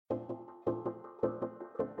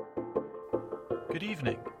Good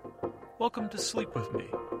evening. Welcome to Sleep With Me,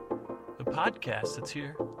 the podcast that's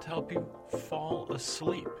here to help you fall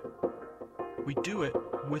asleep. We do it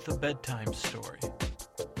with a bedtime story.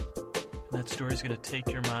 And that story is going to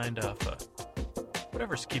take your mind off of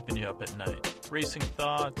whatever's keeping you up at night. Racing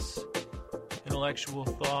thoughts, intellectual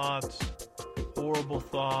thoughts, horrible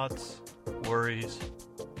thoughts, worries,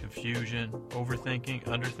 confusion, overthinking,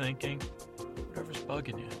 underthinking, whatever's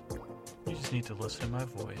bugging you. You just need to listen to my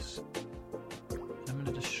voice. I'm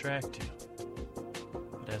going to distract you.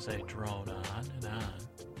 But as I drone on and on,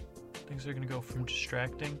 things are going to go from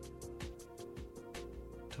distracting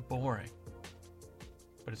to boring.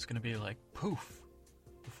 But it's going to be like poof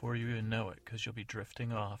before you even know it, because you'll be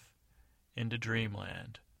drifting off into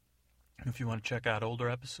dreamland. If you want to check out older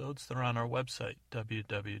episodes, they're on our website,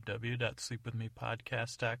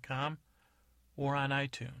 www.sleepwithmepodcast.com, or on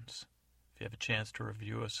iTunes. If you have a chance to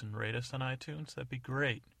review us and rate us on iTunes, that'd be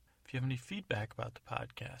great. If you have any feedback about the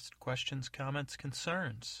podcast, questions, comments,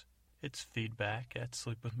 concerns, it's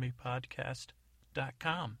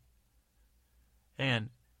feedback@sleepwithmepodcast.com.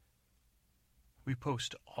 And we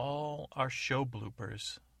post all our show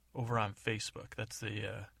bloopers over on Facebook. That's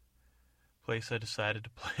the place I decided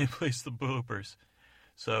to place the bloopers.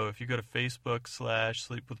 So if you go to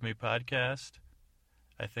Facebook/SleepWithMePodcast,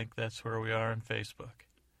 I think that's where we are on Facebook.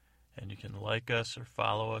 And you can like us or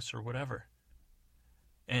follow us or whatever.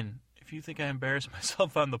 And if you think I embarrass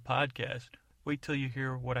myself on the podcast, wait till you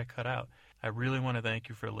hear what I cut out. I really want to thank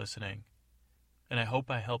you for listening. And I hope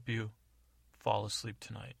I help you fall asleep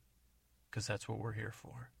tonight, because that's what we're here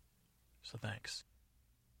for. So thanks.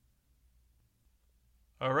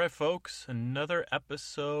 All right, folks, another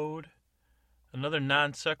episode, another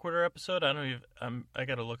non sequitur episode. I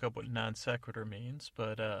got to look up what non sequitur means,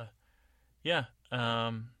 but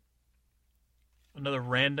another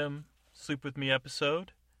random Sleep With Me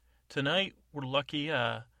episode. Tonight, we're lucky.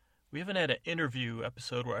 We haven't had an interview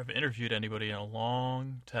episode where I've interviewed anybody in a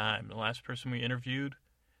long time. The last person we interviewed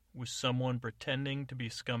was someone pretending to be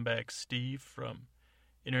Scumbag Steve from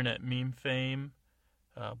internet meme fame,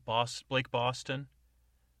 Blake Boston,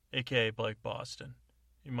 a.k.a. Blake Boston.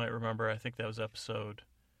 You might remember, I think that was episode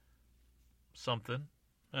something.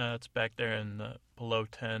 It's back there in the below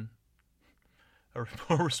 10. A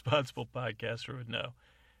more responsible podcaster would know.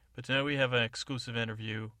 But tonight we have an exclusive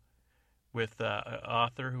interview with an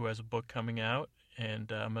author who has a book coming out,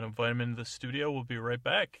 and I'm going to invite him into the studio. We'll be right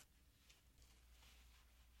back.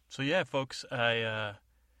 So yeah, folks, we have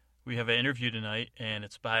an interview tonight, and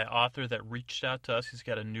it's by an author that reached out to us. He's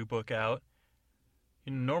got a new book out.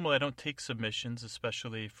 Normally I don't take submissions,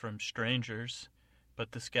 especially from strangers,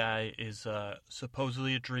 but this guy is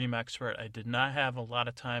supposedly a dream expert. I did not have a lot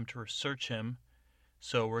of time to research him,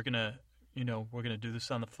 so we're gonna do this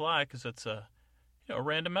on the fly because it's a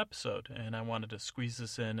random episode, and I wanted to squeeze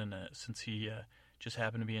this in, and since he just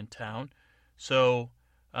happened to be in town. So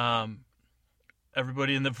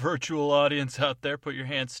everybody in the virtual audience out there, put your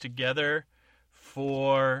hands together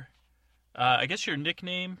for I guess your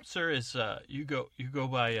nickname, sir, is you go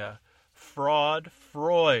by Fraud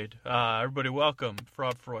Freud. Everybody welcome,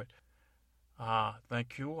 Fraud Freud.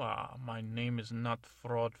 Thank you. My name is not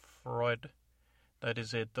Fraud Freud. That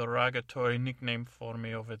is a derogatory nickname for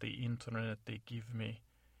me over the internet. They give me.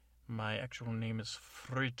 My actual name is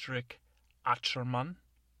Friedrich Ackermann.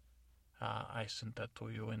 I sent that to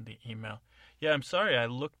you in the email. Yeah, I'm sorry. I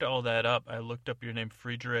looked all that up. I looked up your name,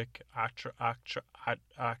 Friedrich Ackermann,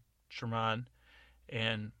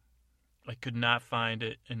 and I could not find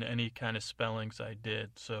it in any kind of spellings I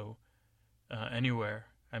did. So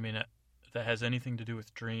anywhere, that has anything to do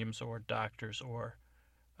with dreams or doctors or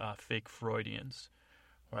fake Freudians.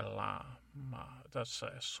 Well, that's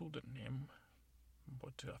a pseudonym,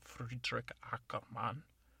 but Friedrich Ackermann.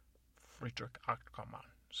 Friedrich Ackermann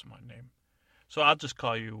is my name. So I'll just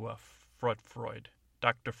call you Freud,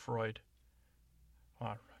 Dr. Freud.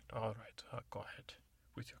 All right, go ahead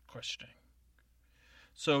with your questioning.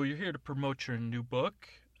 So you're here to promote your new book.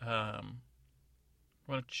 Why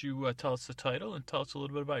don't you tell us the title and tell us a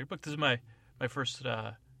little bit about your book? This is my first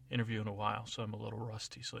interview in a while, so I'm a little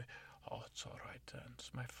rusty. So, it's all right.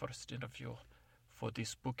 It's my first interview for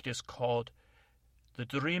this book. It is called The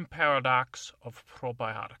Dream Paradox of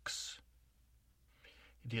Probiotics.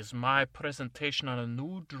 It is my presentation on a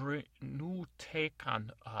new take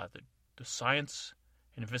on the science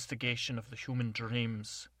and investigation of the human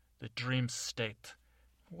dreams, the dream state.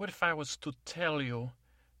 What if I was to tell you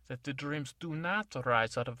that the dreams do not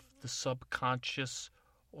arise out of the subconscious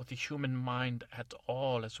or the human mind at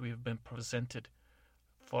all, as we have been presented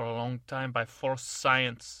for a long time by false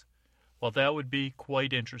science? Well, that would be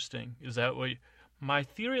quite interesting. Is that what my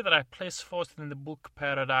theory that I place forth in the book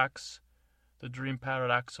Paradox, the dream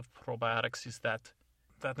paradox of probiotics, is that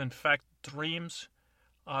in fact dreams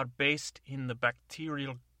are based in the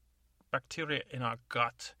bacteria in our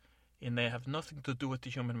gut, and they have nothing to do with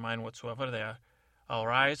the human mind whatsoever. They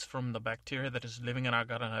arise from the bacteria that is living in our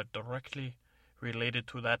gut and are directly related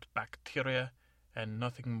to that bacteria and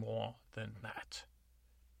nothing more than that.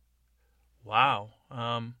 Wow.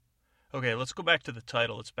 Okay, let's go back to the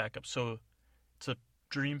title. Let's back up. So it's a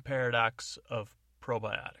dream paradox of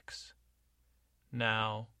probiotics.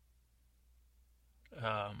 Now,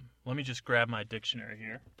 let me just grab my dictionary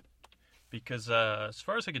here, because as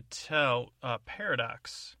far as I could tell,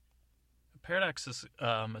 paradox is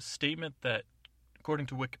a statement that, according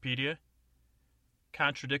to Wikipedia,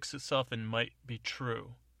 contradicts itself and might be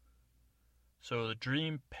true. So the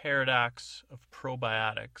dream paradox of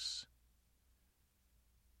probiotics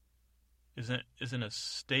isn't a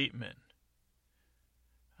statement.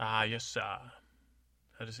 Yes,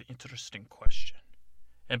 that is an interesting question.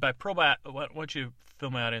 And by probiotics, why don't you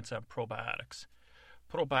fill my audience on probiotics?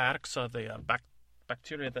 Probiotics are the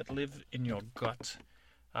bacteria that live in your gut.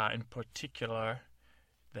 In particular,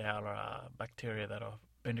 they are bacteria that are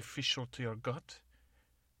beneficial to your gut.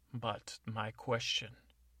 But my question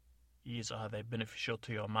is, are they beneficial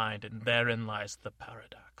to your mind? And therein lies the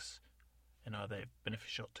paradox. And are they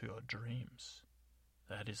beneficial to your dreams?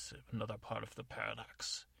 That is another part of the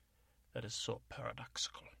paradox that is so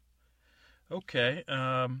paradoxical. Okay,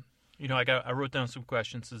 I wrote down some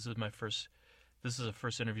questions. This is the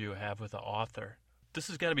first interview I have with an author. This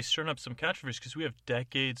has got to be stirring up some controversy because we have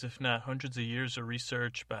decades, if not hundreds of years of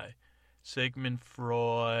research by Sigmund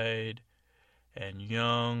Freud and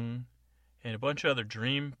Jung and a bunch of other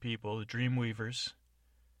dream people, the dream weavers,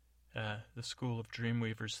 the school of dream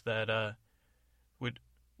weavers that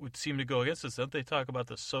would seem to go against this. Don't they talk about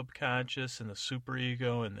the subconscious and the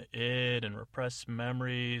superego and the id and repressed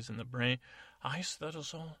memories and the brain? That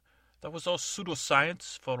was all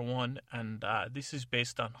pseudoscience for one, and this is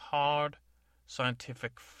based on hard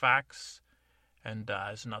scientific facts, and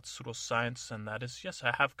is not pseudoscience, and that is, yes,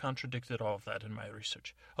 I have contradicted all of that in my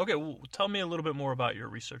research. Okay, well, tell me a little bit more about your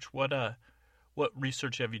research. What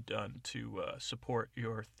research have you done to support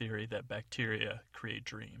your theory that bacteria create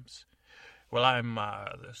dreams? Well, I'm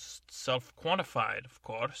self-quantified, of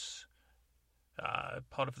course,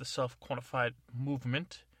 part of the self-quantified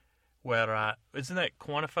movement, where, isn't that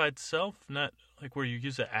quantified self, not like where you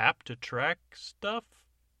use an app to track stuff?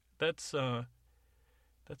 That's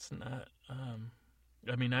not, I'm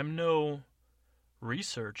no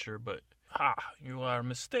researcher, but, you are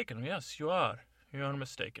mistaken. Yes, you are. You are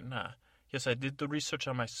mistaken. Yes, I did the research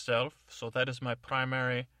on myself, so that is my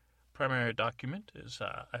primary document, is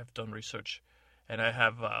I have done research, and I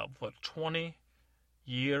have 20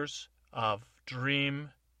 years of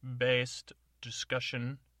dream-based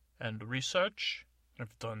discussion and research.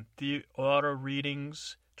 I've done aura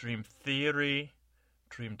readings, dream theory,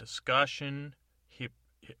 dream discussion.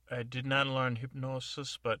 I did not learn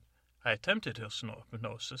hypnosis, but I attempted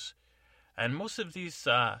hypnosis. And most of these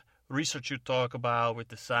research you talk about with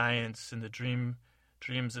the science and the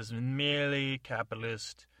dreams is merely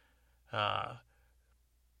capitalist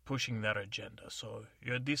pushing their agenda. So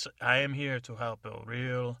I am here to help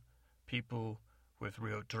real people with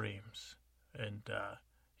real dreams. And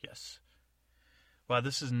yes. Wow,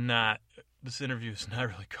 this interview is not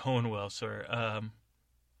really going well, sir.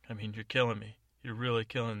 You're killing me. You're really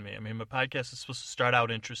killing me. My podcast is supposed to start out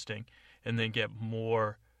interesting and then get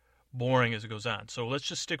more boring as it goes on. So let's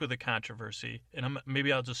just stick with the controversy, and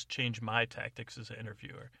maybe I'll just change my tactics as an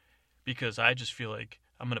interviewer, because I just feel like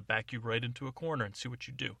I'm going to back you right into a corner and see what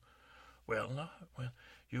you do.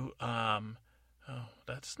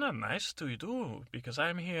 That's not nice to do, because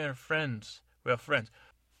I'm here, friends. We are friends.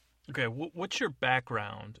 Okay, what's your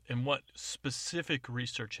background, and what specific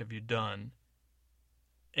research have you done,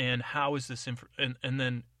 and how is this, and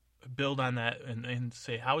then build on that and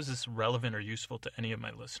say, how is this relevant or useful to any of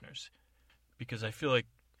my listeners? Because I feel like,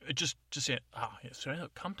 just say, yes,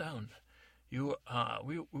 calm down. We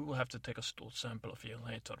will have to take a stool sample of you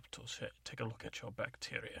later to take a look at your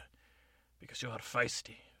bacteria, because you are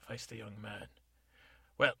feisty young man.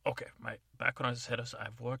 Well, okay, my background is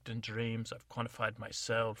I've worked in dreams, I've quantified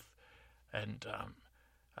myself, and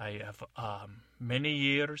I have many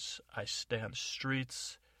years I stay on the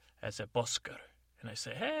streets as a busker, and I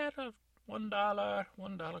say, hey,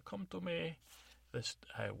 $1, come to me.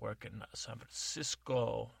 I work in San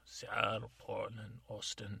Francisco, Seattle, Portland,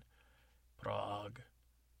 Austin, Prague,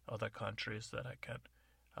 other countries that I can't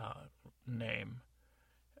name.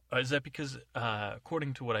 Is that because,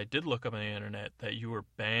 according to what I did look up on the internet, that you were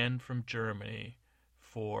banned from Germany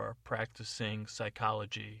for practicing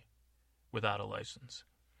psychology without a license.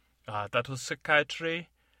 That was psychiatry.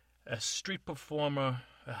 A street performer.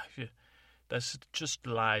 That's just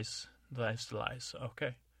lies. Lies.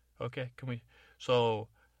 Okay. Can we? So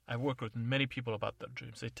I work with many people about their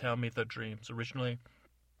dreams. They tell me their dreams. Originally,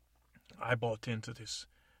 I bought into this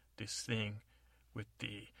thing with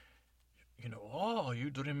the, oh, you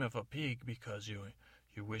dream of a pig because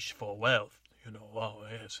you wish for wealth. Oh,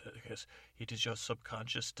 yes, it is your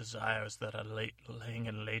subconscious desires that are laying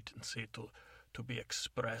in latency to be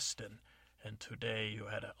expressed. And today you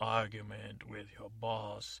had an argument with your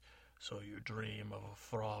boss, so you dream of a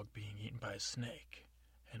frog being eaten by a snake.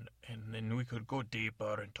 And then we could go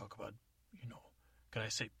deeper and talk about, can I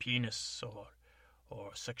say penis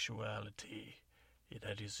or sexuality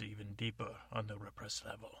that is even deeper on the repressed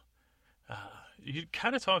level. You're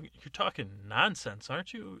talking nonsense,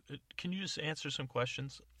 aren't you? Can you just answer some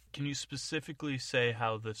questions? Can you specifically say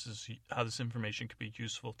how this information could be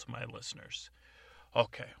useful to my listeners?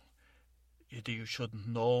 Okay. You should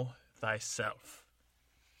know thyself.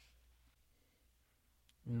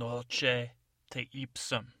 Noce te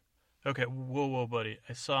ipsum. Okay, whoa, buddy.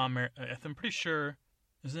 I saw I'm pretty sure,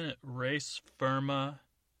 isn't it Race Firma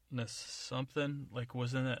something? Like,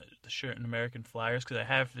 wasn't that the shirt in American Flyers? Because I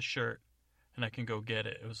have the shirt, and I can go get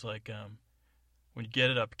it. It was like, when you get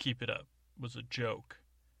it up, keep it up. It was a joke.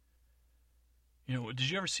 Did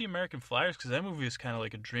you ever see American Flyers? Because that movie is kind of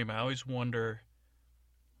like a dream. I always wonder,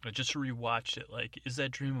 I just rewatched it, like, is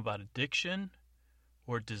that dream about addiction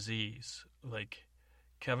or disease? Like,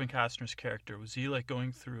 Kevin Costner's character, was he, like,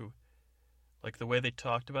 going through, like, the way they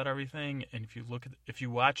talked about everything? And if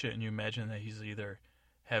you watch it and you imagine that he's either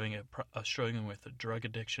having a struggling with a drug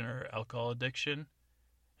addiction or alcohol addiction,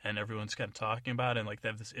 and everyone's kind of talking about it, and, like, they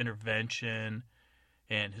have this intervention,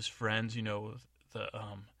 and his friends, they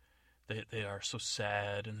are so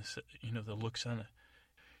sad, and this, the looks on it.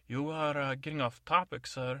 You are getting off topic,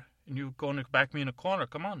 sir, and you're going to back me in a corner.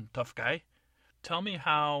 Come on, tough guy. Tell me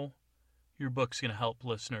how your book's going to help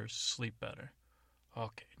listeners sleep better.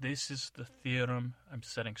 Okay, this is the theorem I'm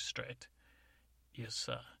setting straight. Yes,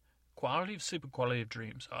 quality of sleep and quality of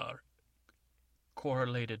dreams are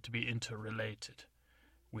correlated to be interrelated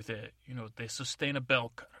with they sustain a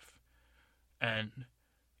bell curve. And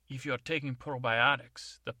if you're taking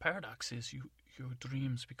probiotics, the paradox is your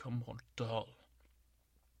dreams become more dull.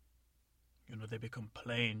 They become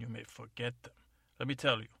plain. You may forget them. Let me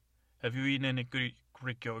tell you, have you eaten any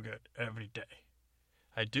Greek yogurt every day?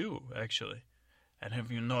 I do, actually. And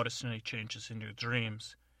have you noticed any changes in your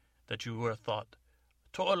dreams that you were thought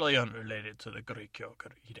totally unrelated to the Greek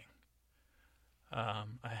yogurt eating? I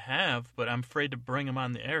have, but I'm afraid to bring them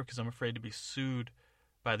on the air because I'm afraid to be sued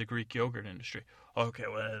by the Greek yogurt industry. Okay,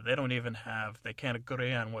 well, they can't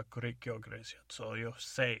agree on what Greek yogurt is yet, so you're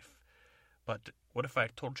safe. But what if I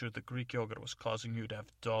told you the Greek yogurt was causing you to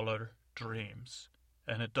have duller dreams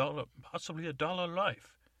and possibly a duller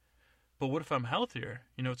life? But what if I'm healthier?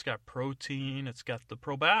 It's got protein, it's got the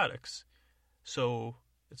probiotics, so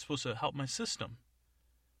it's supposed to help my system.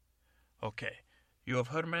 Okay, you have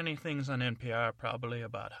heard many things on NPR probably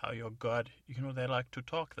about how your gut, they like to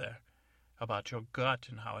talk there about your gut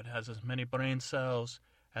and how it has as many brain cells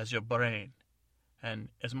as your brain. And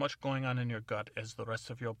as much going on in your gut as the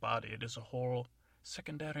rest of your body. It is a whole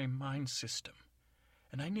secondary mind system.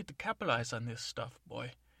 And I need to capitalize on this stuff,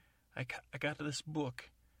 boy. I got this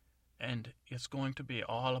book, and it's going to be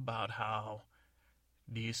all about how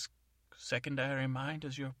this secondary mind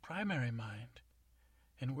is your primary mind.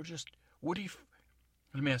 And let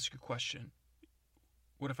me ask you a question.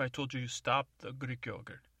 What if I told you stop the Greek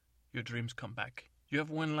yogurt? Your dreams come back.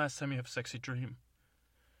 When last time you have a sexy dream?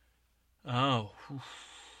 Oh,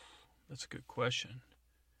 that's a good question.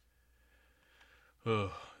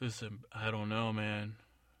 Oh, I don't know, man.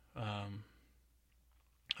 I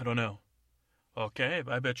don't know. Okay,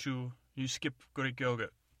 I bet you skip Greek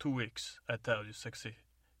yogurt 2 weeks. I tell you, sexy.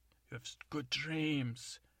 You have good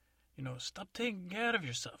dreams. Stop taking care of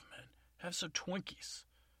yourself, man. Have some Twinkies.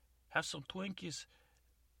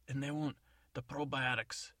 And the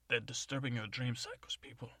probiotics, they're disturbing your dream cycles,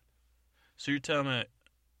 people. So you're telling me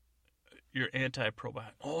you're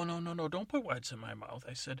anti-probiotic. Oh, no, don't put words in my mouth.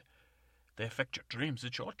 I said they affect your dreams.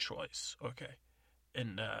 It's your choice. Okay.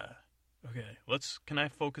 And, can I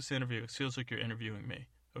focus the interview? It feels like you're interviewing me.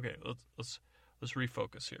 Okay, let's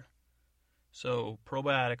refocus here. So,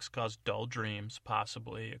 probiotics cause dull dreams,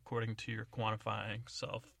 possibly, according to your quantifying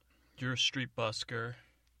self. You're a street busker.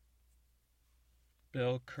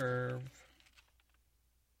 Bell curve.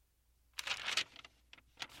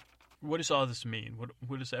 What does all this mean?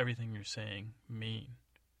 What does everything you're saying mean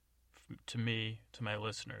to me, to my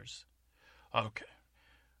listeners. Okay,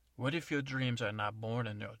 what if your dreams are not born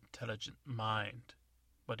in your intelligent mind,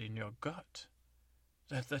 but in your gut?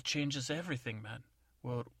 That changes everything, man.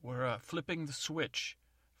 We're flipping the switch,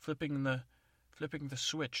 flipping the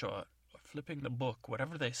switch, or flipping the book,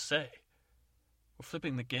 whatever they say. We're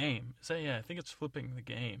flipping the game. Yeah, I think it's flipping the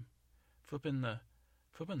game. Flipping the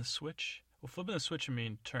switch. Well, flipping the switch would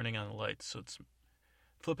mean turning on the lights, so it's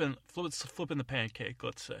flipping the pancake.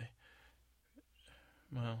 Let's say.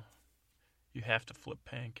 Well, you have to flip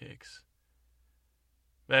pancakes.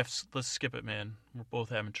 Let's skip it, man. We're both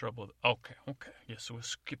having trouble with it. Okay. Yeah, so we'll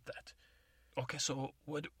skip that. Okay, so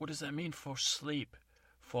what does that mean for sleep,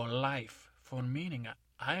 for life, for meaning?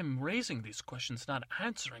 I'm raising these questions, not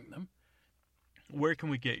answering them. Where can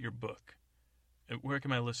we get your book? Where can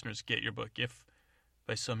my listeners get your book if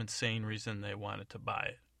by some insane reason they wanted to buy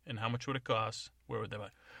it? And how much would it cost? Where would they buy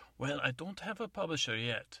it? Well, I don't have a publisher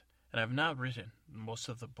yet, and I've not written most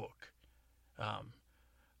of the book.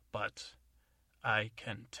 But I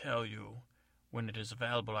can tell you when it is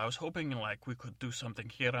available. I was hoping we could do something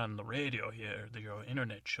here on the radio here, your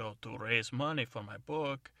internet show, to raise money for my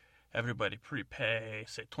book. Everybody prepay,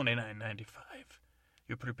 say $29.95.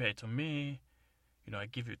 You prepay to me. I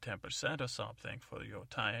give you 10% or something for your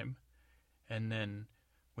time. And then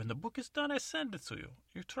when the book is done, I send it to you.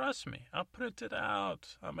 You trust me. I'll print it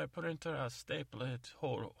out on my printer. I'll staple it,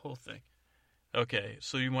 whole thing. Okay,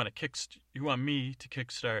 so you want me to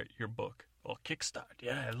kickstart your book. Oh, kickstart.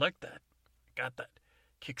 Yeah, I like that. Got that.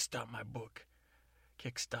 Kickstart my book.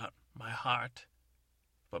 Kickstart my heart.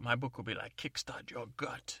 But my book will be like kickstart your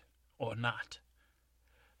gut or not.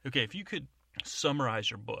 Okay, if you could summarize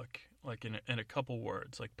your book, like in a couple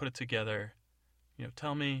words, like put it together,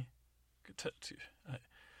 tell me.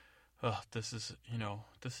 This is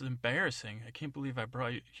embarrassing. I can't believe I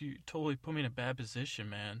brought you. You totally put me in a bad position,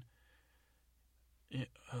 man.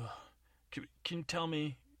 Can you tell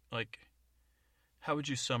me, how would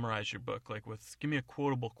you summarize your book? Give me a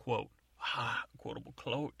quotable quote. Quotable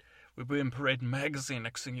quote. We'll be in Parade Magazine.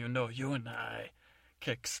 Next thing you know, you and I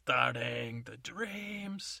kickstarting the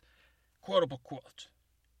dreams. Quotable quote.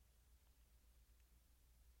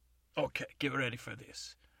 Okay, get ready for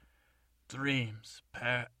this. Dreams,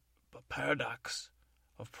 paradox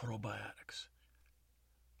of probiotics.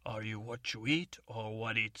 Are you what you eat or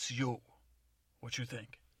what eats you? What you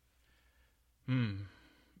think?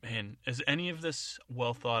 Man, is any of this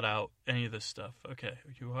well thought out? Any of this stuff? Okay,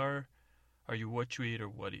 are you what you eat or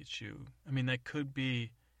what eats you? I mean, that could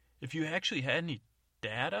be, if you actually had any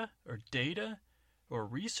data or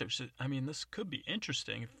research. I mean, this could be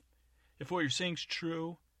interesting. If what you're saying is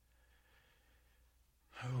true,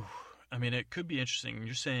 I mean, it could be interesting.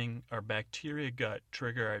 You're saying our bacteria gut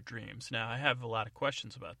trigger our dreams. Now, I have a lot of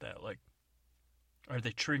questions about that. Are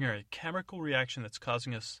they triggering a chemical reaction that's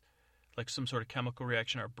causing us, some sort of chemical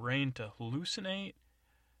reaction in our brain to hallucinate?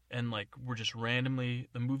 And, we're just randomly,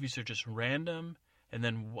 the movies are just random? And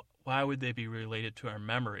then why would they be related to our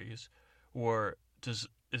memories? Or is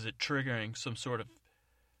it triggering some sort of,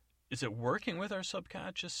 is it working with our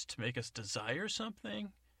subconscious to make us desire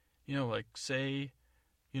something? Say,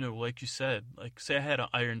 like you said, say I had an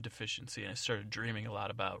iron deficiency and I started dreaming a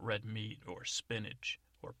lot about red meat or spinach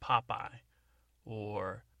or Popeye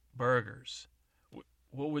or burgers.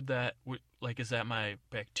 What would that, is that my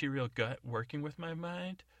bacterial gut working with my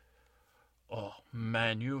mind? Oh,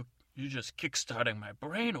 man, you just kickstarting my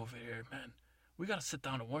brain over here, man. We got to sit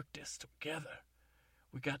down and work this together.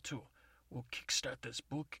 We'll kickstart this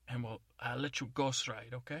book and I'll let you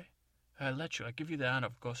ghostwrite, okay? I'll give you the honor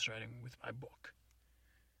of ghostwriting with my book.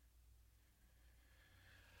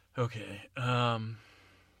 Okay,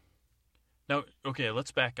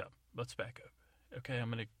 let's back up. Okay,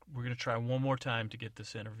 we're gonna try one more time to get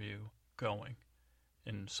this interview going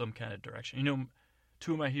in some kind of direction.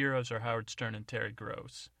 Two of my heroes are Howard Stern and Terry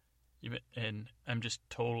Gross, and I'm just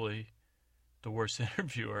totally the worst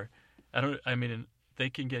interviewer. They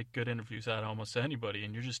can get good interviews out of almost anybody,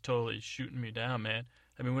 and you're just totally shooting me down, man.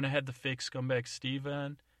 I mean, when I had the fake Scumbag Steve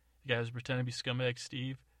on, the guy who was pretending to be Scumbag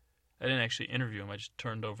Steve, I didn't actually interview him. I just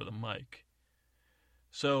turned over the mic.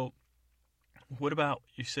 So, what about,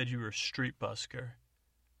 you said you were a street busker,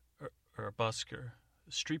 or a busker.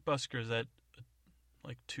 A street busker, is that,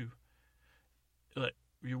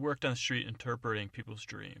 you worked on the street interpreting people's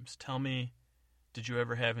dreams. Tell me, did you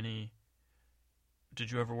ever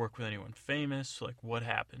work with anyone famous? What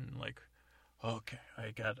happened? Okay,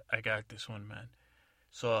 I got this one, man.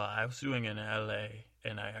 So I was doing in LA,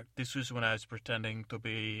 and this was when I was pretending to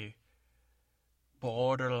be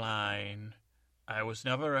borderline I was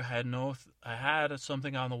never had no. I had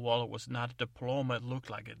something on the wall. It was not a diploma. It looked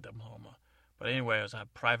like a diploma, but anyway, it was a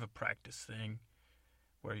private practice thing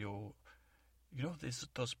where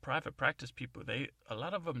those private practice people. A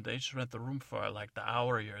lot of them they just rent the room for like the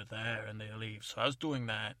hour you're there and they leave. So I was doing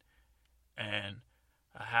that, and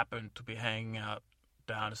I happened to be hanging out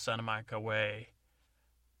down the Santa Monica Way,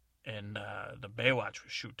 and the Baywatch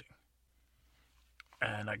was shooting.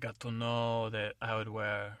 And I got to know that I would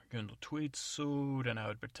wear, tweed suit, and I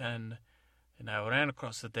would pretend. And I ran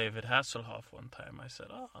across the David Hasselhoff one time. I said,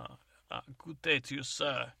 good day to you,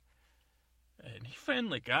 sir. And he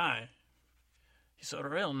friendly guy. He's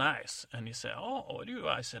real nice. And he said, what do you?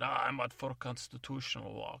 I said, I'm out for a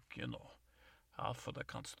constitutional walk, Out for the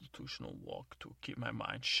constitutional walk to keep my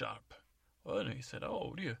mind sharp. And he said,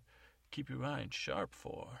 what do you keep your mind sharp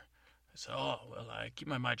for? I said, I keep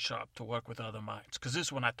my mind sharp to work with other minds. Because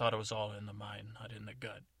this one I thought it was all in the mind, not in the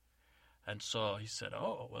gut. And so he said,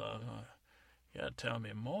 you gotta tell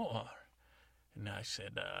me more. And I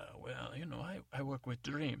said, I work with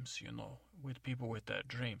dreams, with people with their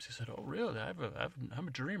dreams. He said, oh, really? I'm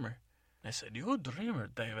a dreamer. And I said, you're a dreamer,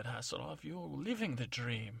 David Hasselhoff. You're living the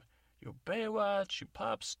dream. You're Baywatch, you're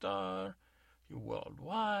pop star, you're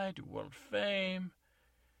worldwide, you're world fame.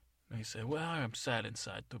 And he said, well, I'm sad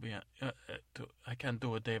inside I can't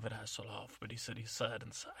do a David Hasselhoff, but he said he's sad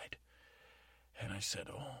inside. And I said,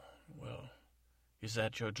 is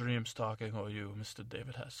that your dreams talking or you, Mr.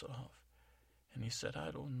 David Hasselhoff? And he said,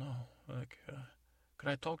 I don't know. Could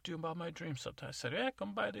I talk to you about my dreams sometime? I said, yeah,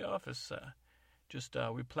 come by the office.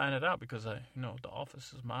 We plan it out because the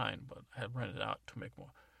office is mine, but I had rented it out to make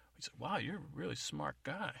more. He said, wow, you're a really smart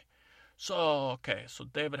guy. So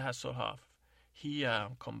David Hasselhoff, he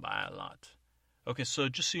come by a lot. Okay, so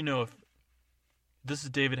just so you know, if this is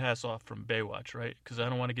David Hasselhoff from Baywatch, right? Because I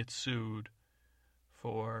don't want to get sued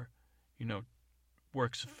for,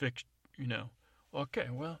 works of fiction, Okay,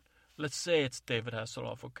 well, let's say it's David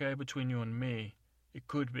Hasselhoff, okay? Between you and me, it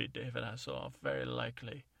could be David Hasselhoff. Very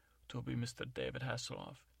likely to be Mr. David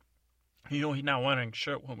Hasselhoff. He's not wearing a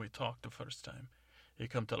shirt when we talked the first time. He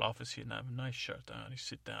come to the office, he'd have a nice shirt on. He'd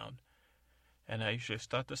sit down. And I usually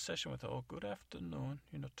start the session with, good afternoon.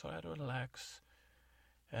 Try to relax.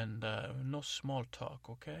 And no small talk,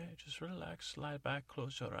 okay? Just relax, lie back,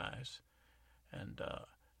 close your eyes. And,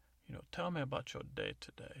 tell me about your day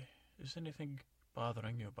today. Is anything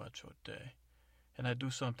bothering you about your day? And I do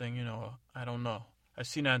something, I don't know. I've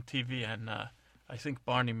seen it on TV, and I think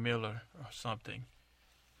Barney Miller or something.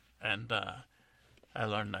 And I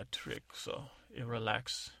learned that trick, so it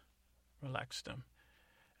relaxed them.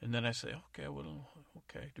 And then I say, okay.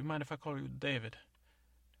 Do you mind if I call you David?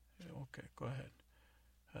 Okay, go ahead.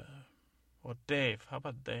 Or Dave. How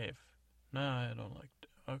about Dave? No, I don't like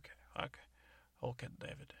Dave. Okay,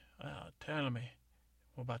 David. Tell me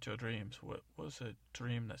about your dreams. What was a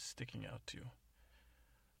dream that's sticking out to you?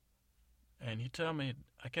 And he tell me,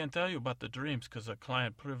 I can't tell you about the dreams because of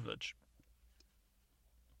client privilege.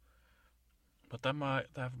 But that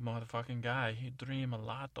motherfucking guy, he dream a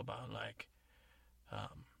lot about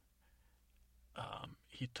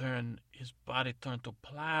his body turned to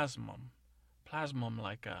plasmum,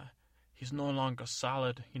 he's no longer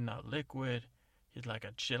solid, he's not liquid, he's like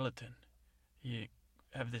a gelatin. He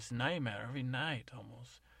have this nightmare every night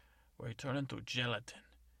almost, where he turned into gelatin,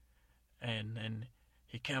 and then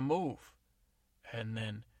he can't move, and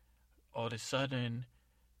then all of a sudden,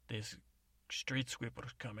 there's street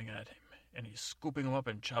sweepers coming at him, and he's scooping him up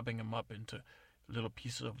and chopping him up into little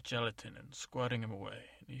pieces of gelatin and squatting him away.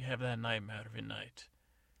 And you have that nightmare every night.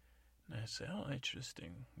 And I say,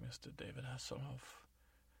 interesting, Mr. David Hasselhoff.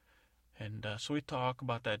 And so we talk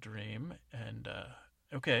about that dream, and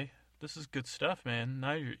okay, this is good stuff, man.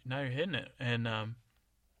 Now you're hitting it. And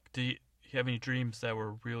do you have any dreams that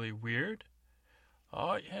were really weird?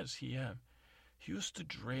 Oh yes, he used to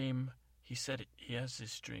dream. He said he has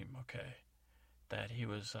this dream, okay, that he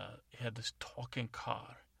had this talking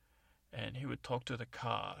car, and he would talk to the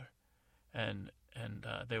car, and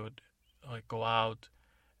they would go out,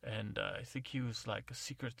 and I think he was like a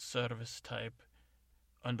Secret Service type,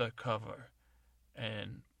 undercover,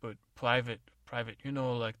 but private,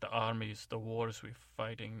 like the armies, the wars we're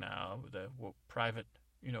fighting now, the private,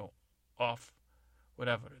 off,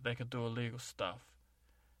 whatever, they could do illegal stuff,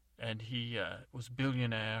 and he was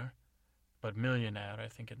billionaire, but millionaire, I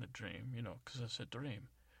think, in the dream, because it's a dream.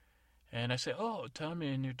 And I say, tell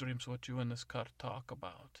me in your dreams what you and this car talk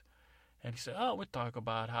about. And he said, we talk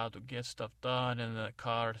about how to get stuff done. And the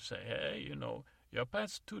car say, hey, your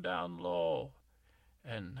pants too down low.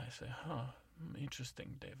 And I say,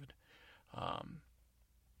 interesting, David.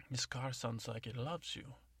 This car sounds like it loves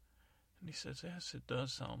you. And he says, yes, it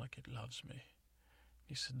does sound like it loves me.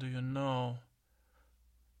 He said, do you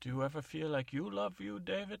ever feel like you love you,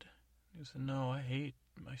 David? He said, no, I hate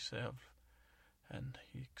myself. And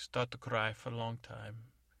he started to cry for a long time.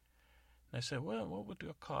 And I said, well, what would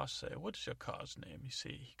your car say? What's your car's name? You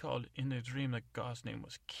see, he called in the dream the car's name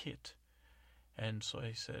was Kit. And so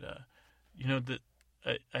I said,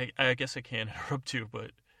 I guess I can't interrupt you,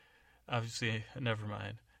 but obviously, never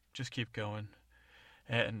mind. Just keep going.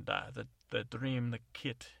 And the dream, the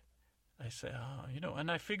Kit, I say,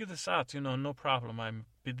 and I figured this out, no problem.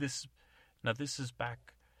 This is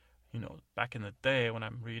back, back in the day when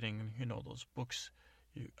I'm reading, those books.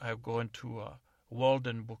 I go into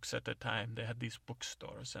Walden Books at the time. They had these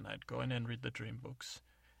bookstores, and I'd go in and read the dream books,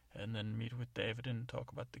 and then meet with David and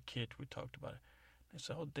talk about the Kit. We talked about it. I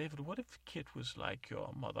said, oh, David, what if the Kit was like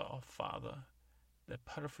your mother or father, that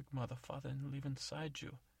perfect mother, father, and live inside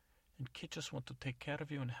you, and Kit just want to take care of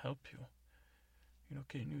you and help you?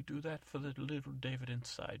 Can you do that for the little David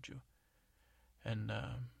inside you? And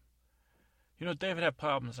David had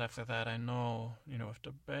problems after that. I know,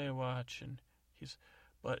 after Baywatch, and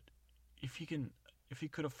but if he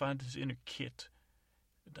could have found his inner Kit,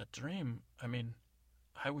 that dream. I mean,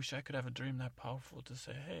 I wish I could have a dream that powerful to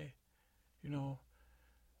say, hey,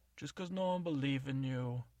 just because no one believes in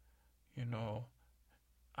you,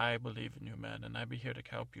 I believe in you, man, and I be here to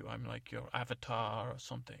help you. I'm like your avatar or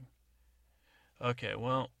something. Okay,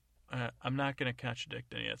 well, I'm not going to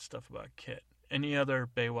contradict any of that stuff about Kit. Any other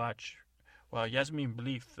Baywatch? Well, Yasmin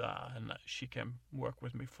believed, and she can work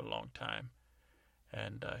with me for a long time.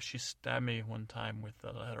 And she stabbed me one time with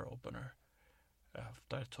a letter opener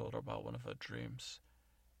after I told her about one of her dreams.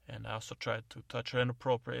 And I also tried to touch her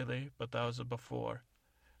inappropriately, but that was a before.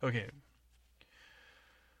 Okay.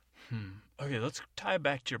 Okay, let's tie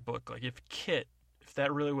back to your book. Like, if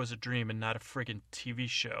that really was a dream and not a friggin' TV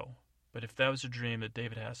show, but if that was a dream that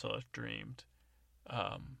David Hasselhoff dreamed,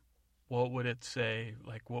 what would it say?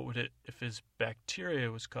 Like, if his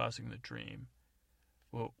bacteria was causing the dream?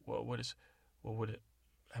 What would it?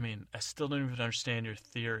 I mean, I still don't even understand your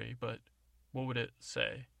theory, but what would it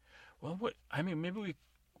say? Well, maybe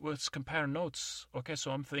let's compare notes. Okay,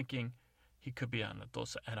 so I'm thinking he could be on a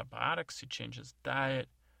dose of antibiotics. He changed his diet,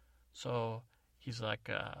 so he's like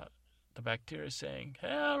the bacteria is saying,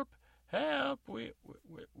 "Help, help! We're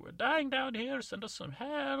dying down here. Send us some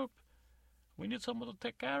help. We need someone to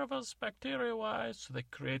take care of us, bacteria-wise." So they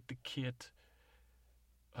create the kit.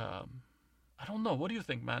 I don't know. What do you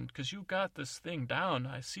think, man? Because you got this thing down.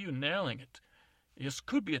 I see you nailing it. This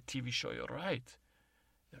could be a TV show. You're right.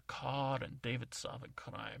 The car and David solving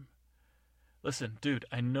crime. Listen, dude,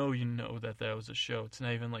 I know you know that was a show. It's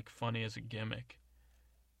not even like funny as a gimmick.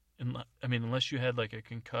 Unless you had like a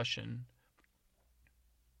concussion.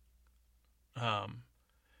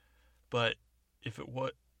 But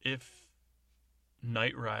if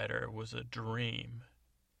Knight Rider was a dream,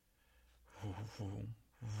 vroom, vroom,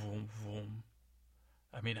 vroom, vroom.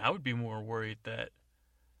 I would be more worried that,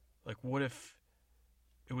 like, what if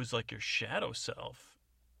it was like your shadow self?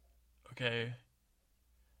 Okay.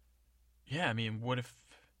 Yeah, what if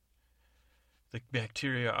the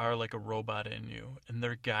bacteria are like a robot in you and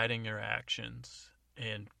they're guiding your actions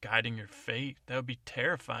and guiding your fate? That would be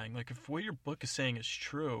terrifying. Like, if what your book is saying is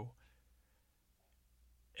true,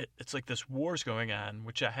 it's like this war's going on,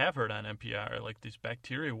 which I have heard on NPR. Like, these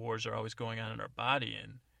bacteria wars are always going on in our body,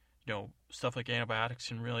 and stuff like antibiotics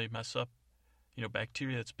can really mess up,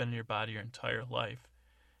 bacteria that's been in your body your entire life.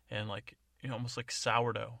 And like, almost like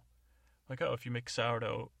sourdough. Like, oh, if you make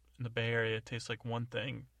sourdough in the Bay Area, it tastes like one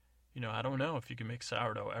thing. I don't know if you can make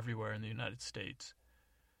sourdough everywhere in the United States.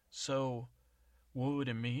 So, what would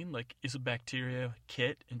it mean? Like, is a bacteria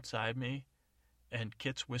Kit inside me, and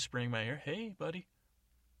Kit's whispering in my ear, "Hey, buddy,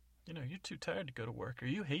 you're too tired to go to work, or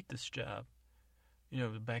you hate this job."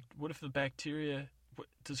 What if the bacteria?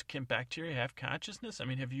 Can bacteria have consciousness?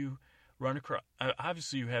 Have you run across?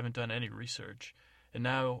 Obviously, you haven't done any research, and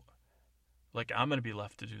now, like, I'm gonna be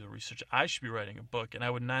left to do the research. I should be writing a book, and I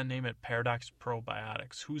would not name it Paradox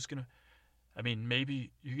Probiotics. Who's gonna?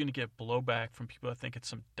 Maybe you're gonna get blowback from people that think it's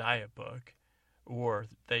some diet book, or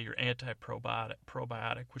that you're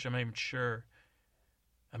anti-probiotic, which I'm not even sure.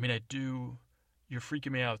 I do. You're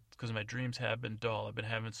freaking me out because my dreams have been dull. I've been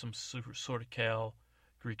having some sort of kale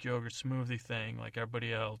Greek yogurt smoothie thing like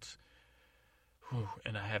everybody else.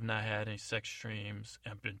 And I have not had any sex dreams.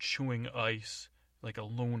 I've been chewing ice like a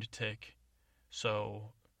lunatic.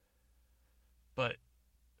 So, but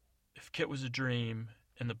if Kit was a dream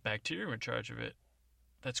and the bacteria were in charge of it,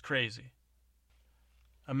 that's crazy.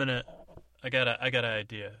 I got an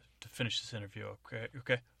idea to finish this interview.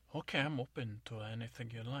 Okay. I'm open to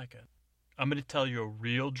anything you like. I'm going to tell you a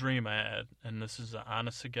real dream I had, and this is an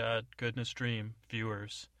honest to God, goodness dream,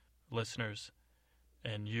 viewers, listeners,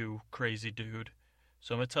 and you, crazy dude.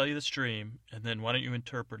 So I'm going to tell you this dream, and then why don't you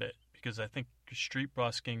interpret it? Because I think street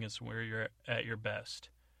busking is where you're at your best.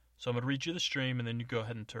 So I'm going to read you the dream, and then you go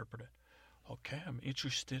ahead and interpret it. Okay, I'm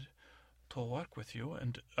interested to work with you,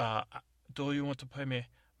 and do you want to pay me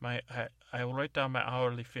I will write down my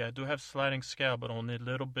hourly fee. I do have sliding scale, but only a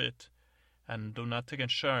little bit, and do not take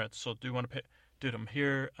insurance. So do you want to pay? Dude, I'm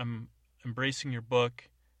here. I'm embracing your book,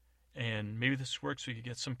 and maybe this works. We could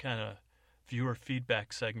get some kind of viewer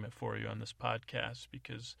feedback segment for you on this podcast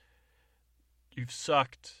because you've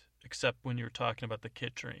sucked, except when you were talking about the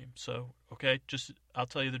kid dream. So, okay, I'll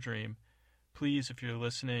tell you the dream. Please, if you're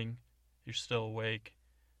listening, you're still awake,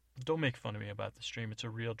 don't make fun of me about this dream. It's a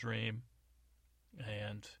real dream.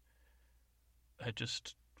 And I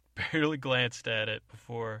just barely glanced at it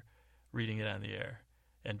before reading it on the air.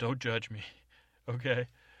 And don't judge me, okay?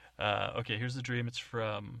 Okay, here's the dream. It's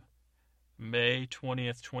from May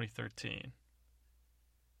 20th, 2013.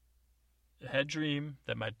 I had a dream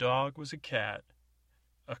that my dog was a cat,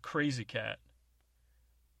 a crazy cat.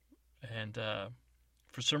 And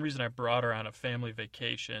for some reason I brought her on a family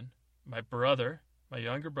vacation. My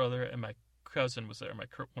younger brother, and my cousin was there,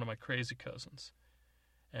 one of my crazy cousins.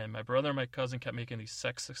 And my brother and my cousin kept making these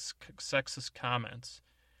sexist comments.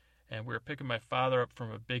 And we were picking my father up from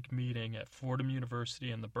a big meeting at Fordham University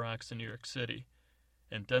in the Bronx in New York City.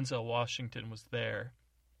 And Denzel Washington was there.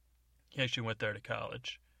 He actually went there to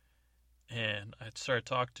college. And I started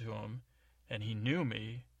talking to him, and he knew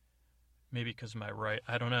me, maybe because of my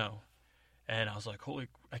I don't know. And I was like,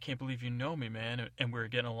 I can't believe you know me, man. And we were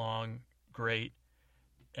getting along great.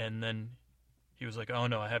 And then he was like, oh,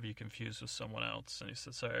 no, I have you confused with someone else. And he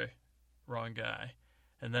said, sorry, wrong guy.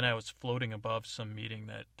 And then I was floating above some meeting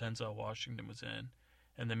that Denzel Washington was in.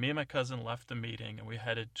 And then me and my cousin left the meeting, and we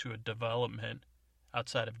headed to a development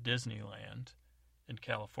outside of Disneyland in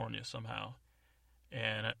California somehow.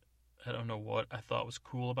 And I don't know what I thought was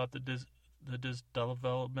cool about the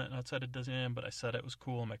development outside of Disneyland, but I said it was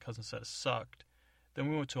cool, and my cousin said it sucked. Then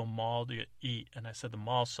we went to a mall to eat, and I said the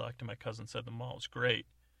mall sucked, and my cousin said the mall was great.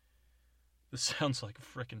 This sounds like a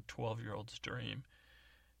freaking 12-year-old's dream.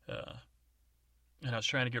 And I was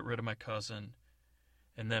trying to get rid of my cousin,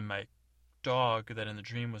 and then my dog that in the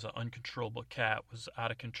dream was an uncontrollable cat was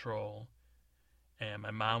out of control, and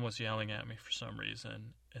my mom was yelling at me for some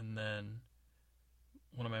reason, and then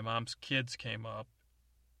one of my mom's kids came up,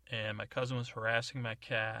 and my cousin was harassing my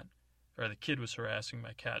cat, or the kid was harassing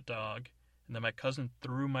my cat dog, and then my cousin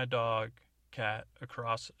threw my cat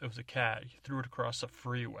across, it was a cat, he threw it across a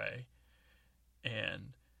freeway,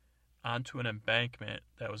 and onto an embankment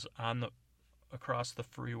that was across the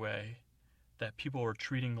freeway that people were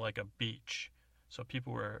treating like a beach. So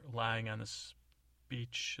people were lying on this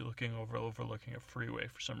beach overlooking a freeway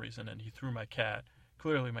for some reason, and he threw my cat.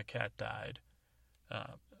 Clearly my cat died,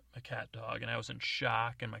 my cat dog, and I was in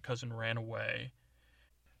shock, and my cousin ran away.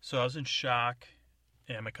 So I was in shock,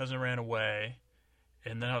 and my cousin ran away,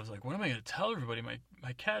 and then I was like, what am I going to tell everybody?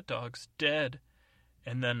 My cat dog's dead.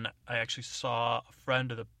 And then I actually saw a friend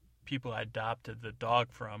of the people I adopted the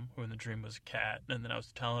dog from, who in the dream was a cat, and then I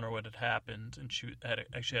was telling her what had happened, and she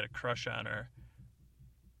actually had a crush on her.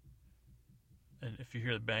 And if you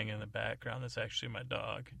hear the banging in the background, that's actually my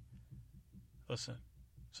dog. Listen,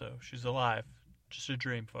 so she's alive. Just a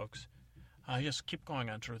dream, folks. Yes, keep going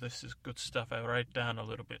on, Drew. This is good stuff. I write down a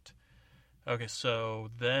little bit. Okay, so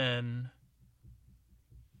then...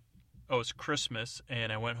 it's Christmas,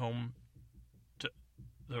 and I went home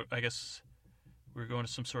I guess we were going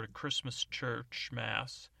to some sort of Christmas church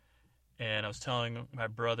mass, and I was telling my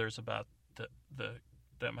brothers about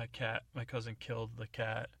that my cousin killed the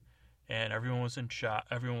cat, and everyone was in shock.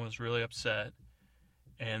 Everyone was really upset.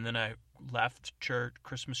 And then I left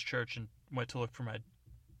Christmas church, and went to look for my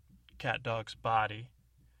cat dog's body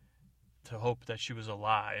to hope that she was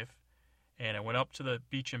alive. And I went up to the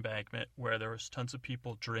beach embankment where there was tons of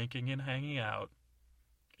people drinking and hanging out.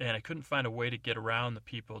 And I couldn't find a way to get around the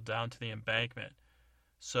people down to the embankment.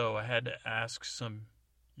 So I had to ask some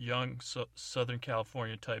young Southern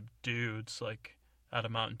California type dudes, like out of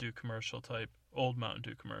Mountain Dew commercial type, old Mountain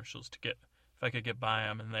Dew commercials, to get if I could get by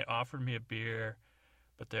them. And they offered me a beer,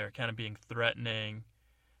 but they're kind of being threatening.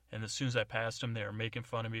 And as soon as I passed them, they were making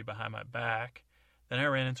fun of me behind my back. Then I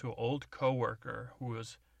ran into an old coworker who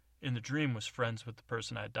was, in the dream, was friends with the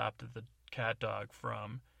person I adopted the cat dog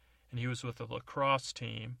from. And he was with a lacrosse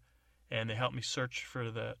team, and they helped me search for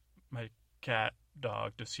my cat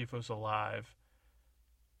dog to see if it was alive,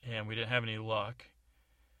 and we didn't have any luck.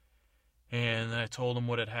 And then I told him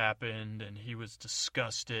what had happened, and he was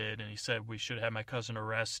disgusted, and he said we should have my cousin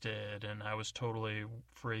arrested, and I was totally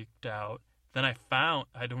freaked out. Then I don't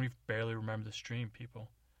even barely remember this dream, people.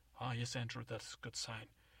 Oh, yes, Andrew, that's a good sign.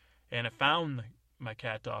 And I found my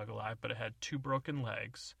cat dog alive, but it had 2 broken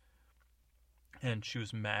legs, and she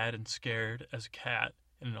was mad and scared as a cat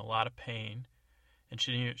and in a lot of pain. And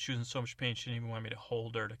she was in so much pain, she didn't even want me to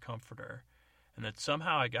hold her to comfort her. And then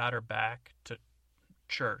somehow I got her back to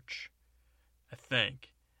church, I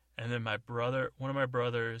think. And then one of my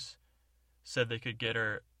brothers said they could get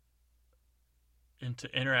her into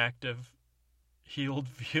interactive,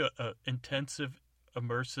 intensive,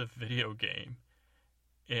 immersive video game.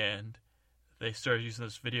 And they started using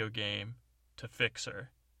this video game to fix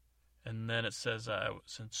her. And then it says I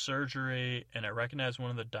was in surgery, and I recognized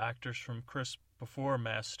one of the doctors from Chris before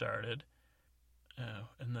Mass started.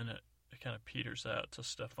 And then it kind of peters out to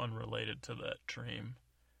stuff unrelated to that dream.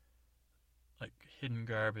 Like hidden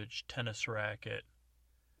garbage, tennis racket.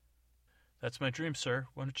 That's my dream, sir.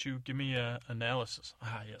 Why don't you give me an analysis?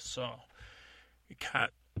 Ah, yes, so.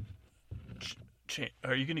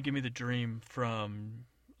 Are you going to give me the dream from,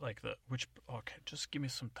 like, okay, just give me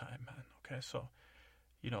some time, man. Okay, so,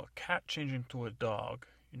 a cat changing to a dog,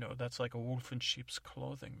 that's like a wolf in sheep's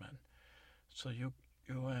clothing, man. So you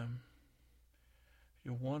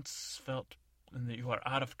once felt that you are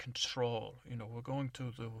out of control.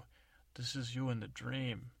 This is you in the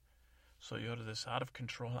dream. So you're this out of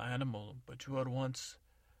control animal, but you were once,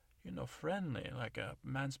 friendly, like a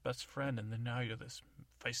man's best friend, and then now you're this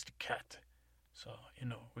feisty cat. So,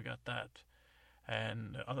 we got that.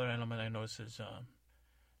 And the other element I notice is,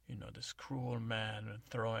 this cruel man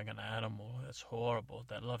throwing an animal that's horrible,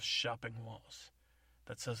 that loves shopping malls.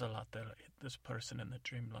 That says a lot there. This person in the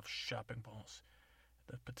dream loves shopping malls.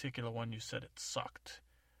 The particular one you said it sucked.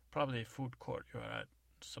 Probably a food court you're at.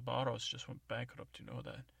 Sabaros just went bankrupt, you know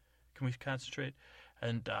that. Can we concentrate?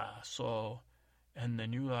 And and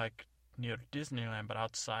then you like near Disneyland, but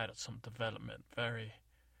outside of some development. Very,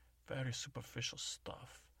 very superficial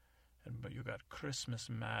stuff. But you got Christmas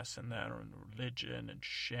Mass in there, and religion, and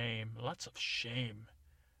shame. Lots of shame.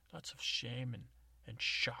 And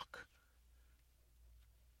shock.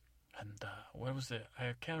 And what was it?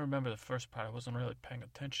 I can't remember the first part. I wasn't really paying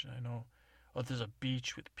attention. I know, there's a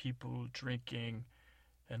beach with people drinking,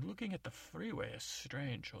 and looking at the freeway is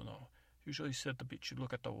strange. No, usually you sit at the beach, you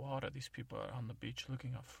look at the water. These people are on the beach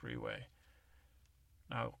looking at freeway.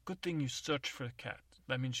 Now, good thing you searched for the cat.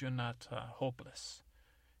 That means you're not hopeless.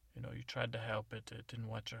 You tried to help it. It didn't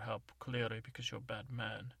want your help, clearly, because you're a bad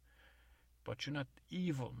man. But you're not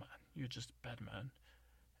evil, man. You're just a bad man.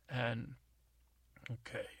 And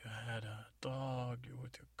okay, you had a dog, you were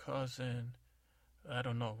with your cousin. I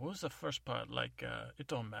don't know. What was the first part? Like, it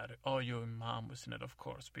don't matter. Oh, your mom was in it, of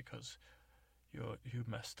course, because you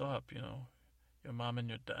messed up, Your mom and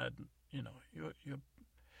your dad,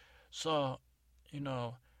 So,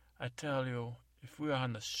 I tell you, if we were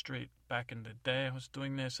on the street back in the day, I was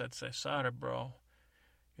doing this, I'd say, sorry, bro.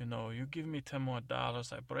 You give me $10 more,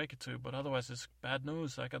 I break it to you, but otherwise it's bad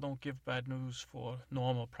news. Like, I don't give bad news for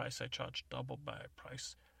normal price. I charge double by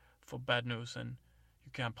price for bad news, and you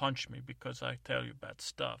can't punch me because I tell you bad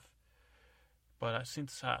stuff. But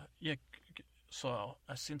since I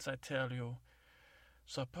tell you,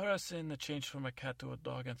 so a person that changed from a cat to a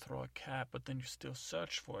dog and throw a cat, but then you still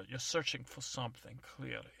search for it. You're searching for something,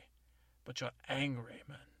 clearly. But you're angry,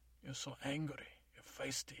 man. You're so angry. You're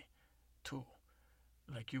feisty, too.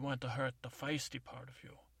 Like you want to hurt the feisty part of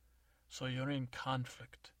you. So you're in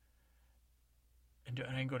conflict. And you're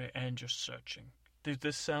angry and you're searching. Dude,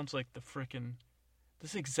 this sounds like this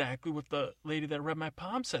is exactly what the lady that read my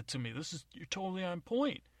palm said to me. You're totally on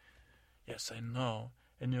point. Yes, I know.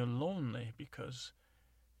 And you're lonely because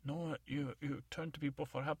you turn to people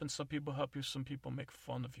for help, and some people help you, some people make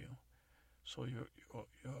fun of you. So you're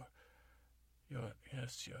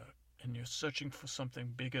searching for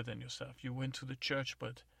something bigger than yourself. You went to the church,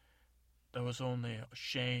 but there was only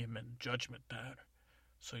shame and judgment there.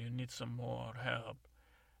 So you need some more help.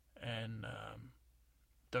 And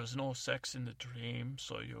there's no sex in the dream,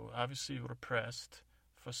 so you're obviously repressed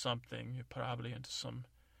for something. You're probably into some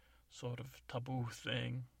sort of taboo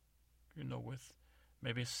thing, with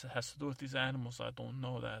maybe it has to do with these animals. I don't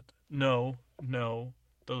know that. No,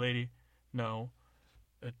 the lady, no.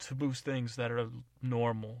 Taboo things that are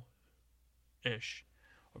normal-ish.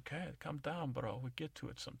 Okay, calm down, bro. We'll get to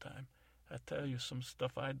it sometime. I tell you some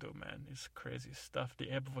stuff I do, man. It's crazy stuff. The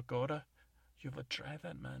Ebb of Agoda, you ever try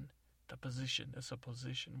that, man? The position. It's a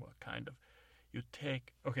position. What kind of? You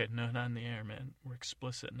take. Okay, no, not in the air, man. We're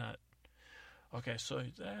explicit, not. Okay, so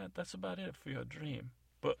that's about it for your dream.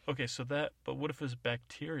 But okay, but what if it's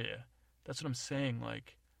bacteria? That's what I'm saying.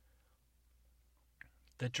 Like,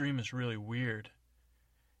 that dream is really weird,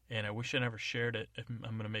 and I wish I never shared it.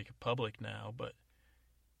 I'm gonna make it public now, but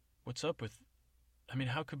what's up with? I mean,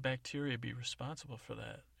 how could bacteria be responsible for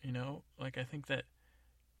that? Like, I think that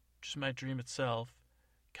just my dream itself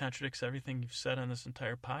contradicts everything you've said on this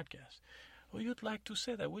entire podcast. Well, you'd like to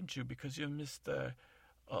say that, wouldn't you? Because you're Mr.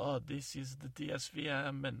 Oh, this is the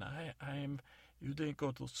DSVM, and I'm. You didn't go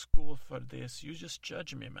to school for this. You just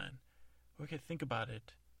judge me, man. Okay, think about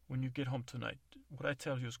it. When you get home tonight, what I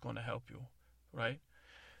tell you is going to help you, right?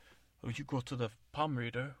 Or you go to the palm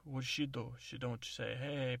reader. What does she do? She don't say,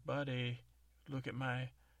 "Hey, buddy, look at my.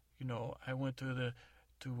 I went to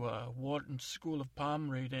Wharton School of Palm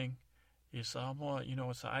Reading. It's almost,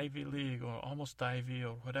 it's Ivy League or almost Ivy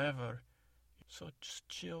or whatever. So just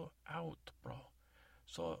chill out, bro."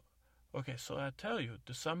 So, okay, so I tell you,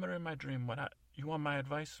 the summary of my dream, you want my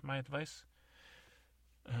advice? My advice?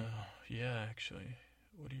 Yeah, actually.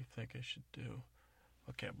 What do you think I should do?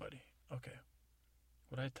 Okay, buddy. Okay.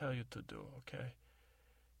 What I tell you to do, okay,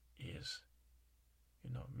 is,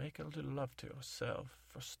 make a little love to yourself.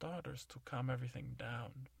 For starters, to calm everything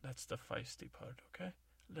down. That's the feisty part, okay?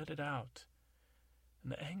 Let it out.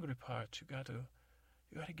 And the angry part, you gotta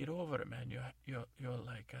get over it, man. You're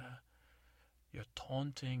like you're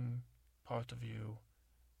taunting part of you,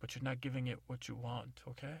 but you're not giving it what you want,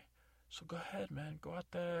 okay? So go ahead, man. Go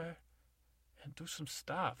out there and do some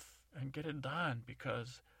stuff and get it done,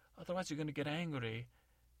 because otherwise you're gonna get angry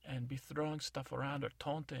and be throwing stuff around or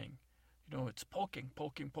taunting. It's poking,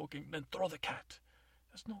 then throw the cat.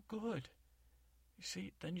 That's no good. You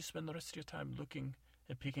see, then you spend the rest of your time looking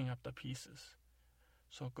and picking up the pieces.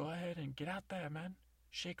 So go ahead and get out there, man.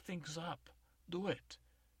 Shake things up. Do it.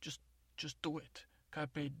 Just do it.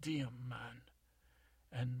 Carpe diem, man.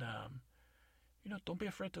 And, don't be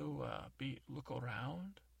afraid to look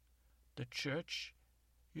around. The church,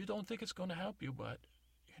 you don't think it's going to help you, but,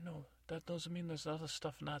 that doesn't mean there's other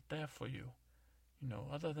stuff not there for you.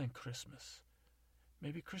 Other than Christmas.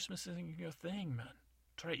 Maybe Christmas isn't your thing, man.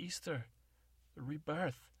 Try Easter, the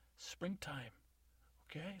rebirth, springtime.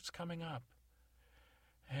 Okay? It's coming up.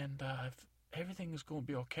 And everything is going to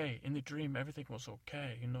be okay. In the dream, everything was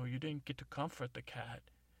okay. You didn't get to comfort the cat,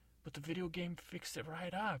 but the video game fixed it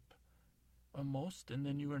right up. Almost. And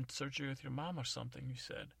then you were in surgery with your mom or something, you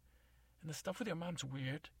said. And the stuff with your mom's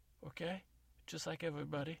weird, okay? Just like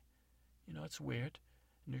everybody. It's weird.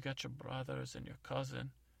 And you got your brothers and your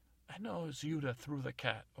cousin. I know it was you that threw the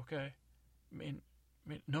cat, okay? I mean,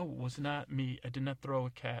 no, it was not me. I did not throw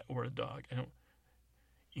a cat or a dog.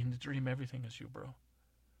 In the dream, everything is you, bro.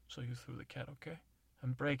 So you threw the cat, okay?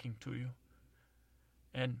 I'm breaking to you.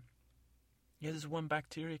 And, yeah, there's one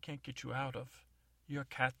bacteria can't get you out of. You're a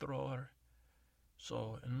cat thrower.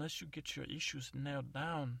 So unless you get your issues nailed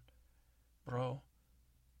down, bro,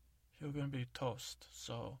 you're going to be toast.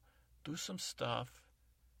 So do some stuff.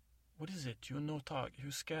 What is it?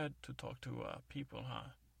 You're scared to talk to people, huh?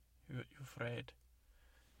 You're afraid.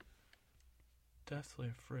 Deathly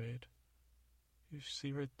afraid. You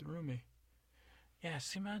see right through me. Yeah,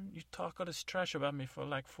 see, man, you talk all this trash about me for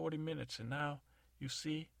like 40 minutes, and now, you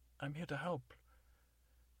see, I'm here to help.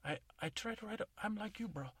 I try to write. I'm like you,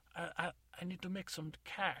 bro. I need to make some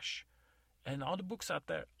cash. And all the books out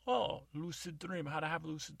there, lucid dream, how to have a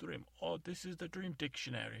lucid dream. Oh, this is the dream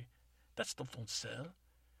dictionary. That stuff don't sell.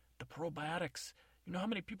 The probiotics. You know how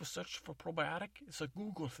many people search for probiotic? It's a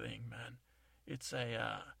Google thing, man. It's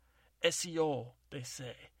a SEO, they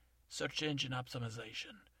say. Search engine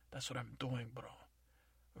optimization. That's what I'm doing, bro.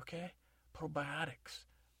 Okay? Probiotics.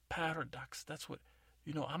 Paradox. That's what,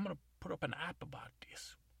 I'm going to put up an app about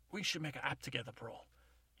this. We should make an app together, bro.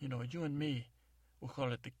 You and me, we'll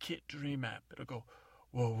call it the Kit Dream app. It'll go,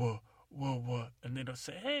 whoa, and then it'll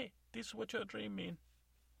say, hey, this is what your dream mean.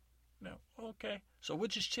 No, okay. So we'll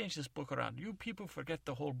just change this book around. You people forget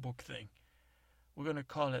the whole book thing. We're going to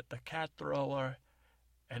call it the Cat Thrower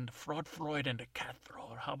and Fraud Freud and the Cat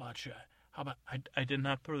Thrower. How about you? I did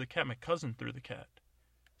not throw the cat. My cousin threw the cat.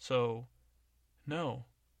 So, no.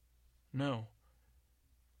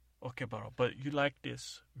 Okay, bro, but you like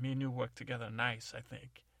this. Me and you work together nice, I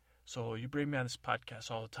think. So you bring me on this podcast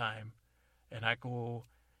all the time. And I go,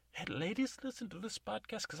 hey, ladies, listen to this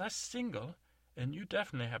podcast because I'm single. And you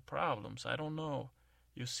definitely have problems. I don't know.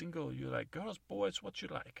 You're single. You're like, girls, boys, what you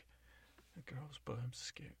like? Girls, but I'm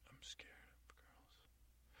scared. I'm scared of girls.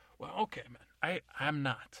 Well, okay, man. I'm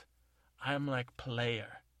not. I'm like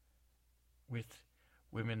player with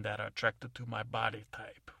women that are attracted to my body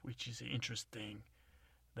type, which is interesting.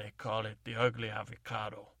 They call it the ugly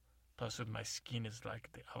avocado. Plus, with my skin is like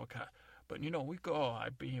the avocado. But we go, I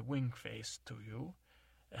be a wing face to you,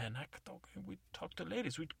 and we talk to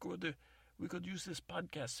ladies. We could use this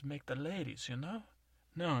podcast to make the ladies,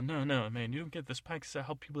 No, man, you don't get this podcast to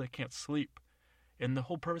help people that can't sleep. And the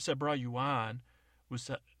whole purpose I brought you on was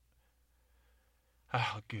that,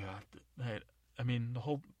 oh, God. The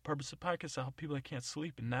whole purpose of the podcast is to help people that can't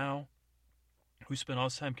sleep. And now we spend all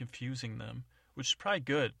this time confusing them, which is probably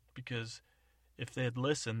good, because if they had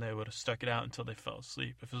listened, they would have stuck it out until they fell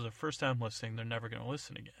asleep. If it was their first time listening, they're never going to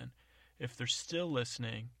listen again. If they're still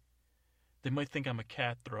listening, they might think I'm a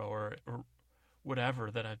cat thrower or whatever,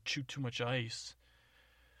 that I chew too much ice.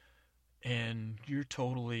 And you're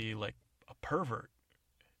totally like a pervert.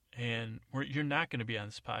 And you're not going to be on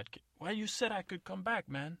this podcast. Well, you said I could come back,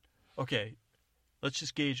 man. Okay, let's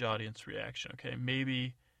just gauge audience reaction, okay?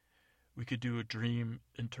 Maybe we could do a dream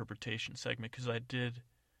interpretation segment, because I did.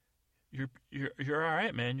 You're all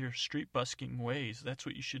right, man. You're street busking ways. That's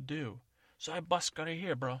what you should do. So I busk out of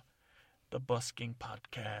here, bro. The Busking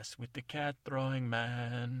Podcast with the cat throwing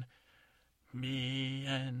man. Me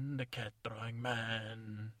and the cat throwing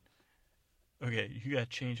man. Okay, you gotta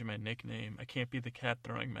change my nickname. I can't be the cat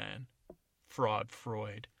throwing man. Fraud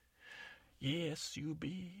Freud. Yes, you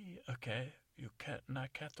be. Okay, you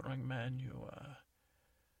not cat throwing man, you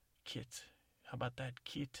Kit. How about that,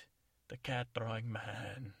 Kit? The cat throwing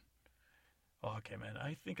man. Okay, man,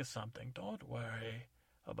 I think of something. Don't worry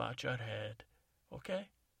about your head. Okay?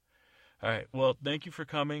 All right, well, thank you for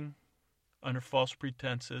coming under false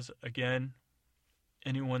pretenses. Again,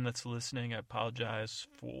 anyone that's listening, I apologize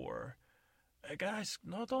for... Hey, guys,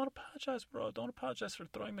 no, don't apologize, bro. Don't apologize for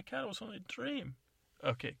throwing the cat. It was only a dream.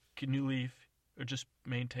 Okay, can you leave or just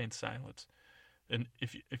maintain silence? And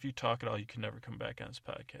if you talk at all, you can never come back on this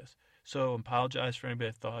podcast. So apologize for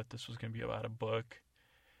anybody that thought this was going to be about a book.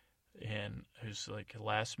 And there's like a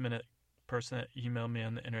last minute person that emailed me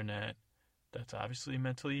on the internet that's obviously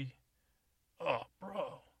mentally, oh,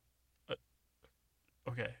 bro.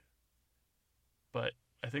 Okay. But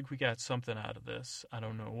I think we got something out of this. I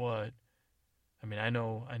don't know what. I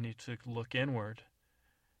know I need to look inward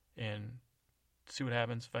and see what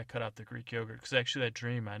happens if I cut out the Greek yogurt. Because actually that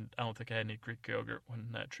dream, I don't think I had any Greek yogurt when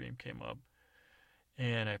that dream came up.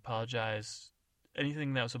 And I apologize.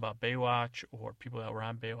 Anything that was about Baywatch or people that were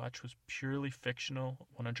on Baywatch was purely fictional,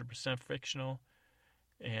 100% fictional.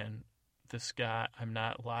 And this guy, I'm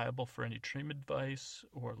not liable for any dream advice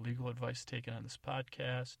or legal advice taken on this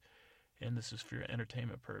podcast. And this is for your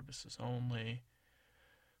entertainment purposes only.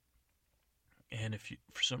 And if you,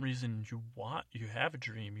 for some reason, you have a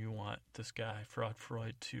dream, you want this guy, Fraud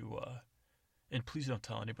Freud, to, and please don't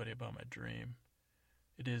tell anybody about my dream.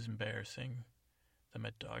 It is embarrassing that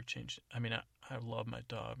my dog changed. I love my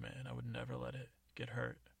dog, man. I would never let it get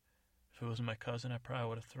hurt. If it wasn't my cousin, I probably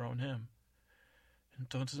would have thrown him. And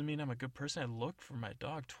doesn't mean I'm a good person. I looked for my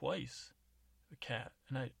dog twice, the cat,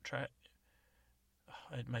 and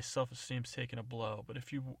my self-esteem's taken a blow. But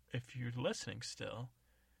if you're listening still,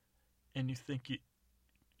 and you think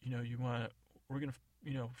you want to, we're going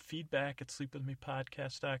to, feedback at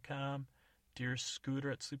sleepwithmepodcast.com, Dear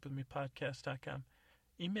Scooter at sleepwithmepodcast.com.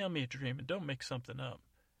 Email me a dream and don't make something up.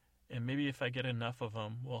 And maybe if I get enough of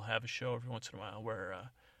them, we'll have a show every once in a while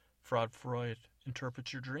where Fraud Freud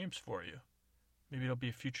interprets your dreams for you. Maybe it'll be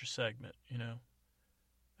a future segment,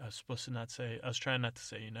 I was trying not to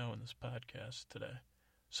say in this podcast today.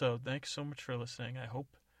 So thanks so much for listening. I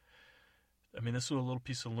hope, this was a little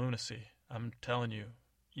piece of lunacy. I'm telling you,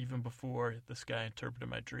 even before this guy interpreted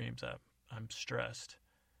my dreams, I'm stressed.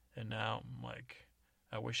 And now I'm like,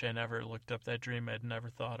 I wish I never looked up that dream. I'd never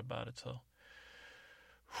thought about it till.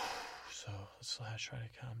 So let's try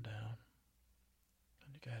to calm down.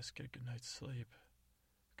 And you guys get a good night's sleep.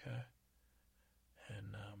 Okay?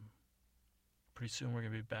 And pretty soon we're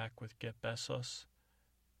going to be back with Get Bezos,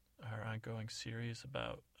 our ongoing series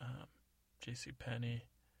about J.C. Penney,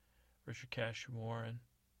 Richard Cash Warren,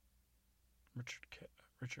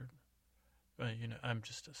 Richard. Well, I'm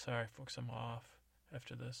just sorry, folks. I'm off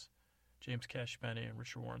after this. James Cash Penney and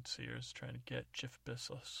Richard Warren Sears trying to get Jeff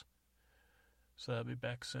Bezos. So I'll be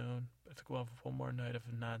back soon. I think we'll have one more night of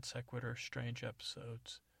non sequitur strange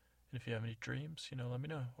episodes. And if you have any dreams, let me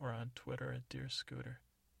know. Or on Twitter at Dear Scooter.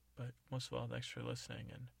 But most of all, thanks for listening.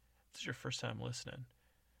 And if this is your first time listening,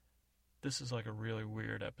 this is like a really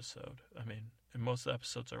weird episode. And most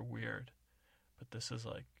episodes are weird, but this is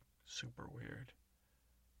like super weird.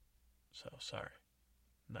 So sorry.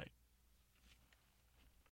 Night.